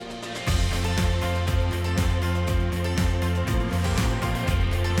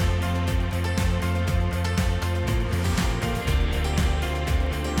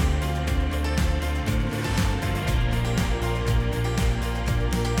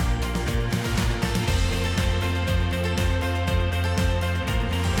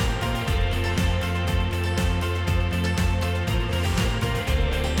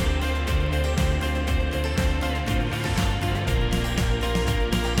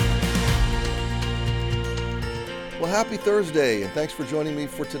Happy Thursday, and thanks for joining me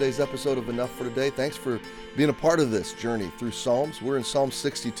for today's episode of Enough for Today. Thanks for being a part of this journey through Psalms. We're in Psalm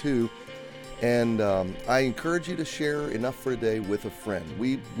 62, and I encourage you to share Enough for Today with a friend.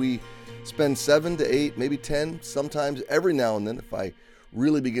 We spend 7 to 8, maybe 10, sometimes every now and then, if I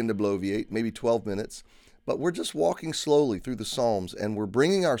really begin to bloviate, maybe 12 minutes. But we're just walking slowly through the Psalms, and we're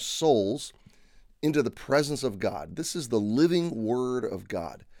bringing our souls into the presence of God. This is the living Word of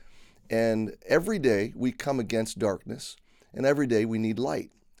God. And every day we come against darkness, and every day we need light.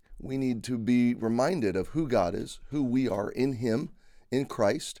 We need to be reminded of who God is, who we are in Him, in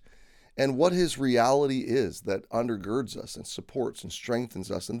Christ, and what His reality is that undergirds us and supports and strengthens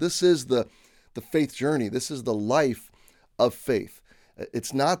us. And this is the faith journey. This is the life of faith.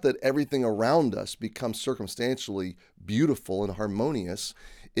 It's not that everything around us becomes circumstantially beautiful and harmonious.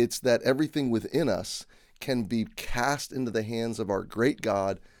 It's that everything within us can be cast into the hands of our great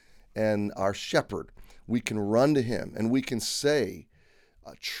God and our shepherd. We can run to Him and we can say,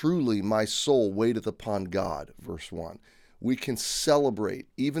 truly my soul waiteth upon God, verse 1. We can celebrate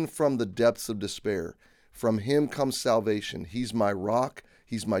even from the depths of despair. From Him comes salvation. He's my rock.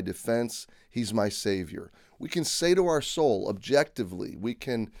 He's my defense. He's my Savior. We can say to our soul objectively, we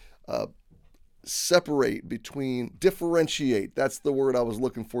can differentiate. That's the word I was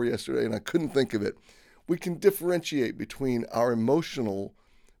looking for yesterday and I couldn't think of it. We can differentiate between our emotional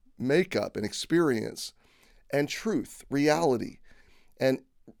makeup and experience and truth, reality. And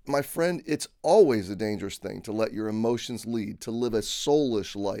my friend, it's always a dangerous thing to let your emotions lead, to live a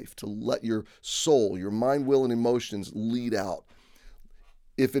soulish life, to let your soul, your mind, will, and emotions lead out.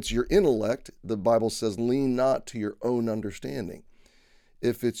 If it's your intellect, the Bible says, lean not to your own understanding.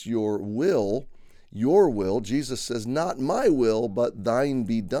 If it's your will, Jesus says, not my will, but thine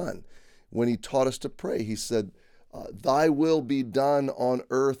be done. When He taught us to pray, He said, thy will be done on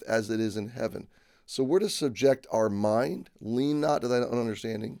earth as it is in heaven. So we're to subject our mind, lean not to thine own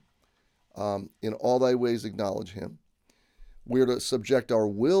understanding, in all thy ways acknowledge Him. We're to subject our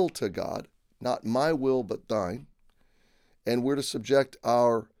will to God, not my will, but thine. And we're to subject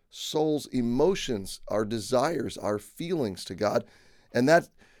our soul's emotions, our desires, our feelings to God. And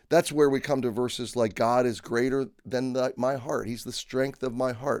that's where we come to verses like, God is greater than my heart. He's the strength of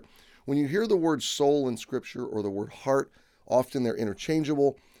my heart. When you hear the word soul in Scripture or the word heart, often they're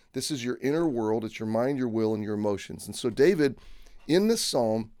interchangeable. This is your inner world. It's your mind, your will, and your emotions. And so David, in this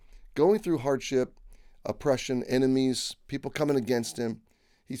psalm, going through hardship, oppression, enemies, people coming against him,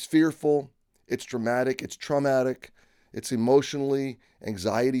 he's fearful. It's dramatic. It's traumatic. It's emotionally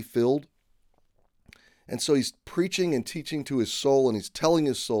anxiety-filled. And so he's preaching and teaching to his soul, and he's telling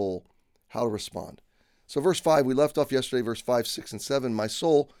his soul how to respond. So verse 5, we left off yesterday, verse 5, 6, and 7. My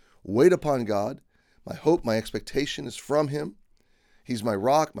soul, wait upon God. My hope, my expectation is from Him. He's my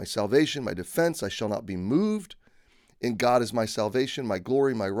rock, my salvation, my defense. I shall not be moved. In God is my salvation, my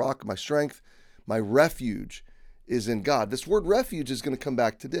glory, my rock, my strength. My refuge is in God. This word refuge is going to come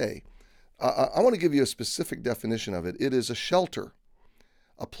back today. I want to give you a specific definition of it. It is a shelter,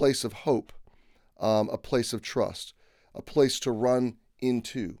 a place of hope, a place of trust, a place to run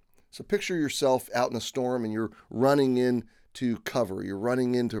into. So picture yourself out in a storm and you're running into cover. You're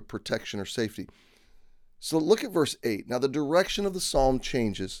running into protection or safety. So look at verse 8. Now the direction of the psalm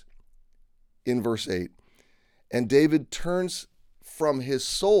changes in verse 8. And David turns from his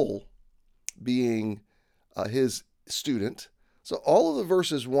soul being his student. So all of the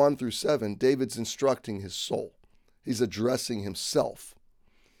verses 1 through 7, David's instructing his soul. He's addressing himself.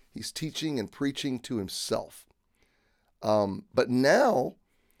 He's teaching and preaching to himself. But now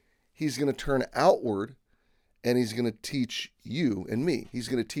he's going to turn outward and he's going to teach you and me. He's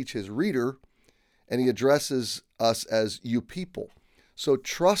going to teach his reader, and he addresses us as you people. So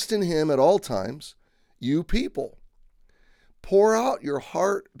trust in Him at all times, you people. Pour out your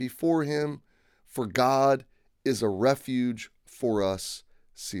heart before Him, for God is a refuge for us,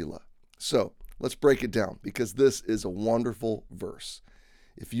 Selah. So let's break it down, because this is a wonderful verse.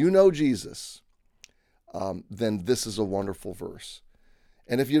 If you know Jesus, then this is a wonderful verse.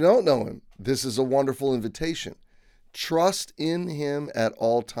 And if you don't know Him, this is a wonderful invitation. Trust in Him at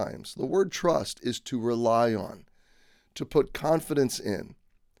all times. The word trust is to rely on, to put confidence in,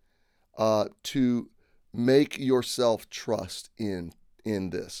 to make yourself trust in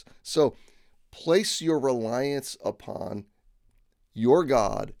this. So place your reliance upon your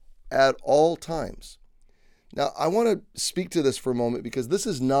God at all times. Now, I want to speak to this for a moment, because this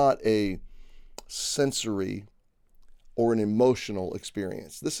is not a sensory or an emotional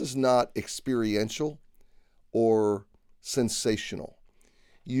experience. This is not experiential or sensational.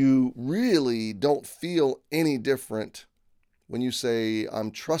 You really don't feel any different when you say, I'm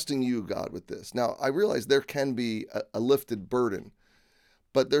trusting you, God, with this. Now, I realize there can be a lifted burden,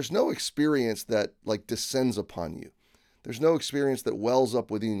 but there's no experience that like descends upon you. There's no experience that wells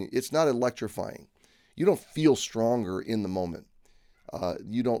up within you. It's not electrifying. You don't feel stronger in the moment.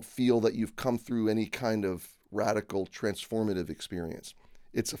 You don't feel that you've come through any kind of radical transformative experience.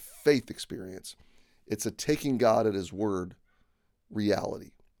 It's a faith experience. It's a taking God at his word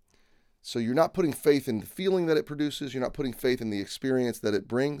reality. So you're not putting faith in the feeling that it produces. You're not putting faith in the experience that it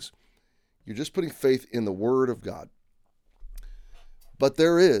brings. You're just putting faith in the word of God. But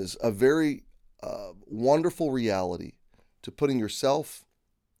there is a very wonderful reality to putting yourself,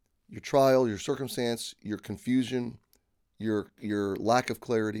 your trial, your circumstance, your confusion, your lack of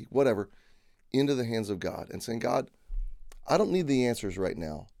clarity, whatever, into the hands of God and saying, God, I don't need the answers right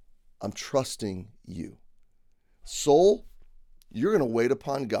now. I'm trusting you. Soul, you're going to wait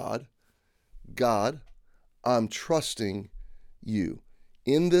upon God. God, I'm trusting you.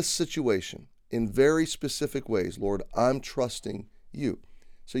 In this situation, in very specific ways, Lord, I'm trusting you.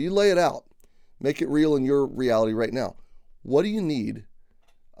 So you lay it out. Make it real in your reality right now. What do you need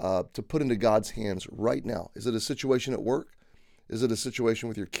to put into God's hands right now? Is it a situation at work? Is it a situation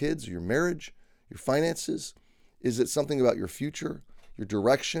with your kids, your marriage, your finances? Is it something about your future, your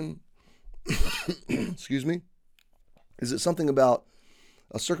direction? Excuse me. Is it something about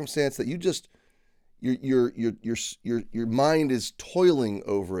a circumstance that you just your mind is toiling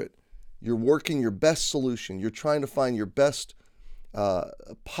over it? You're working your best solution. You're trying to find your best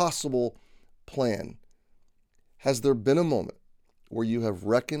possible plan. Has there been a moment where you have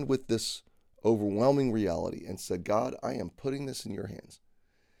reckoned with this overwhelming reality and said, God, I am putting this in your hands?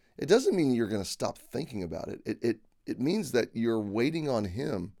 It doesn't mean you're going to stop thinking about it. It means that you're waiting on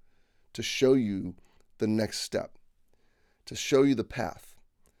him to show you the next step, to show you the path.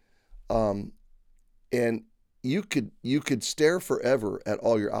 And you could stare forever at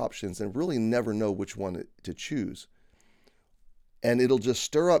all your options and really never know which one to choose. And it'll just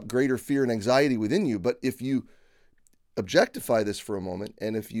stir up greater fear and anxiety within you. But if you objectify this for a moment,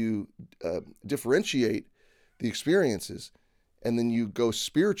 and if you differentiate the experiences, and then you go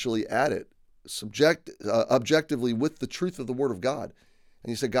spiritually at it, objectively with the truth of the Word of God, and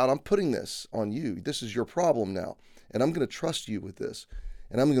you say, God, I'm putting this on you. This is your problem now, and I'm going to trust you with this,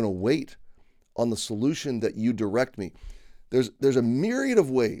 and I'm going to wait on the solution that you direct me. There's a myriad of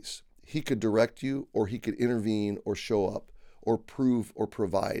ways he could direct you, or he could intervene, or show up, or prove, or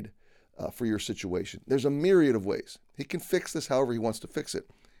provide for your situation. There's a myriad of ways. He can fix this however he wants to fix it.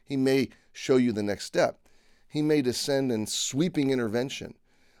 He may show you the next step. He may descend in sweeping intervention.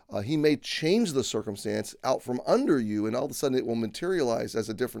 He may change the circumstance out from under you, and all of a sudden it will materialize as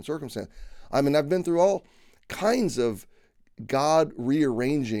a different circumstance. I mean, I've been through all kinds of God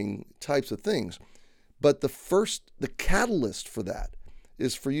rearranging types of things. But the catalyst for that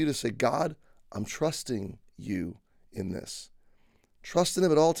is for you to say, God, I'm trusting you in this. Trust in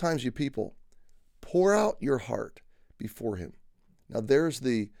him at all times, you people. Pour out your heart before him. Now there's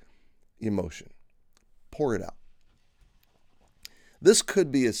the emotion. Pour it out. This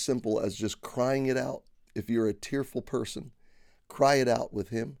could be as simple as just crying it out. If you're a tearful person, cry it out with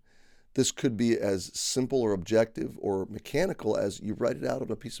him. This could be as simple or objective or mechanical as you write it out on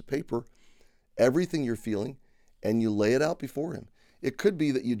a piece of paper, everything you're feeling, and you lay it out before him. It could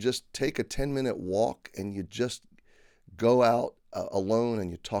be that you just take a 10-minute walk and you just go out alone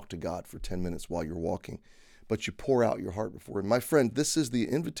and you talk to God for 10 minutes while you're walking, but you pour out your heart before him. My friend, this is the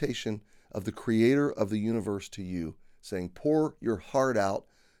invitation of the creator of the universe to you, saying, pour your heart out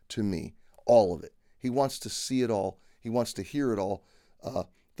to me, all of it. He wants to see it all. He wants to hear it all.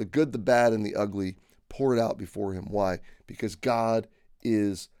 The good, the bad, and the ugly, pour it out before him. Why? Because God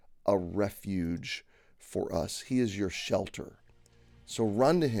is a refuge for us. He is your shelter. So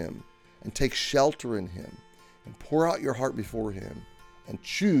run to him and take shelter in him and pour out your heart before him and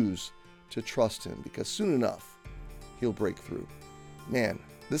choose to trust him, because soon enough, he'll break through. Man,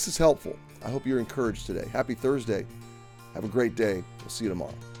 this is helpful. I hope you're encouraged today. Happy Thursday. Have a great day. We'll see you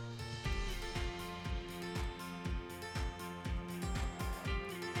tomorrow.